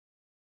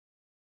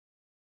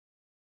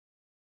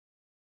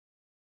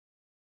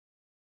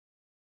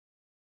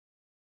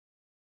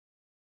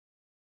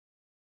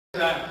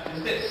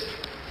is this.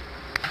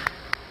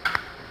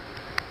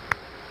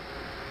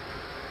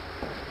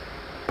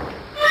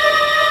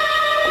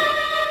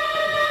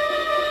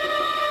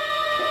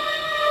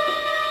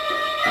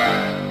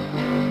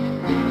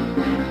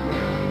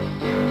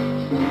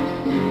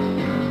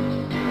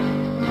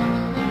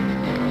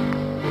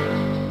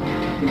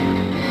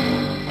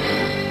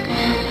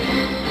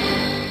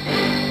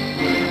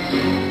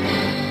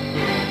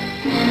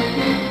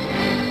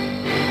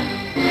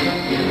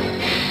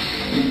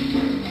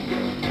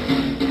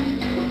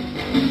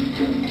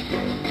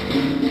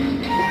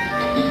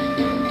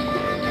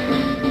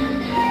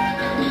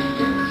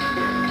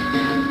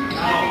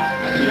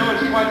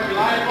 Quite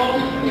reliable.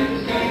 Get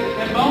this guy to the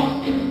tempo.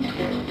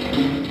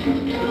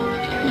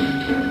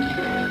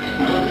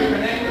 I will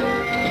reconnect.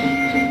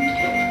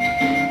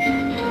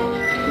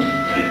 It's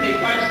going to take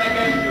 5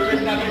 seconds to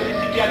reestablish the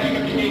CPI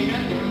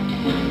application.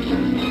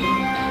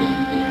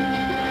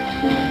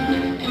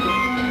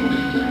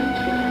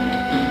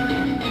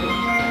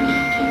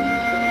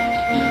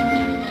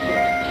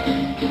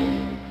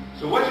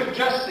 So what you've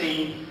just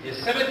seen is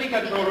 70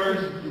 controllers,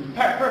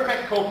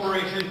 perfect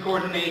cooperation,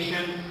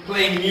 coordination,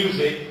 playing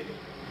music.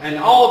 And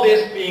all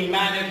this being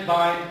managed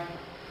by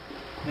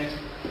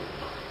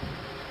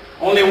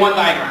only one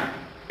diagram.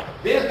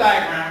 This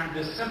diagram,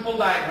 this simple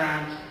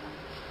diagram,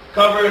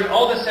 covers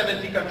all the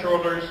 70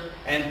 controllers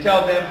and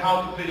tells them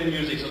how to play the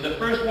music. So the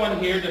first one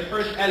here, the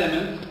first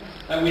element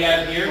that we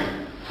have here,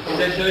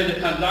 essentially the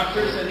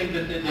conductor sending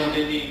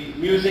the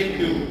music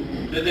to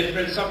the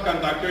different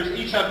subconductors,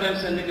 each of them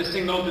sending a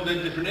signal to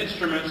the different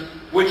instruments,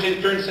 which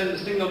in turn send the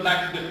signal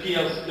back to the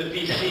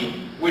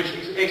PC, which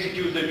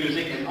executes the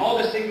music, and all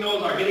the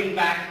signals are getting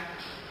back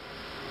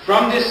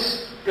from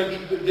this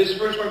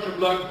first function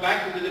block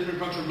back to the different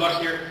function blocks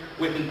here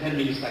within 10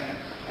 milliseconds.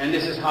 And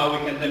this is how we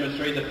can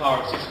demonstrate the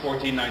power of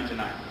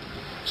 61499.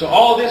 So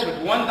all this with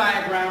one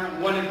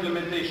diagram, one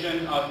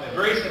implementation of a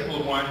very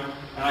simple one,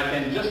 and I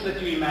can just let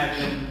you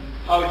imagine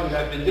how it would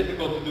have been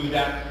difficult to do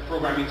that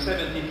programming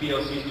 17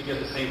 PLCs to get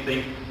the same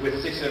thing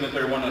with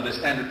 6731 on the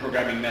standard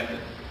programming method.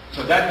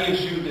 So that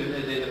gives you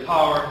the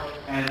power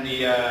and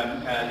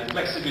the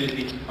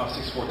flexibility of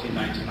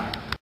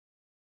 61499.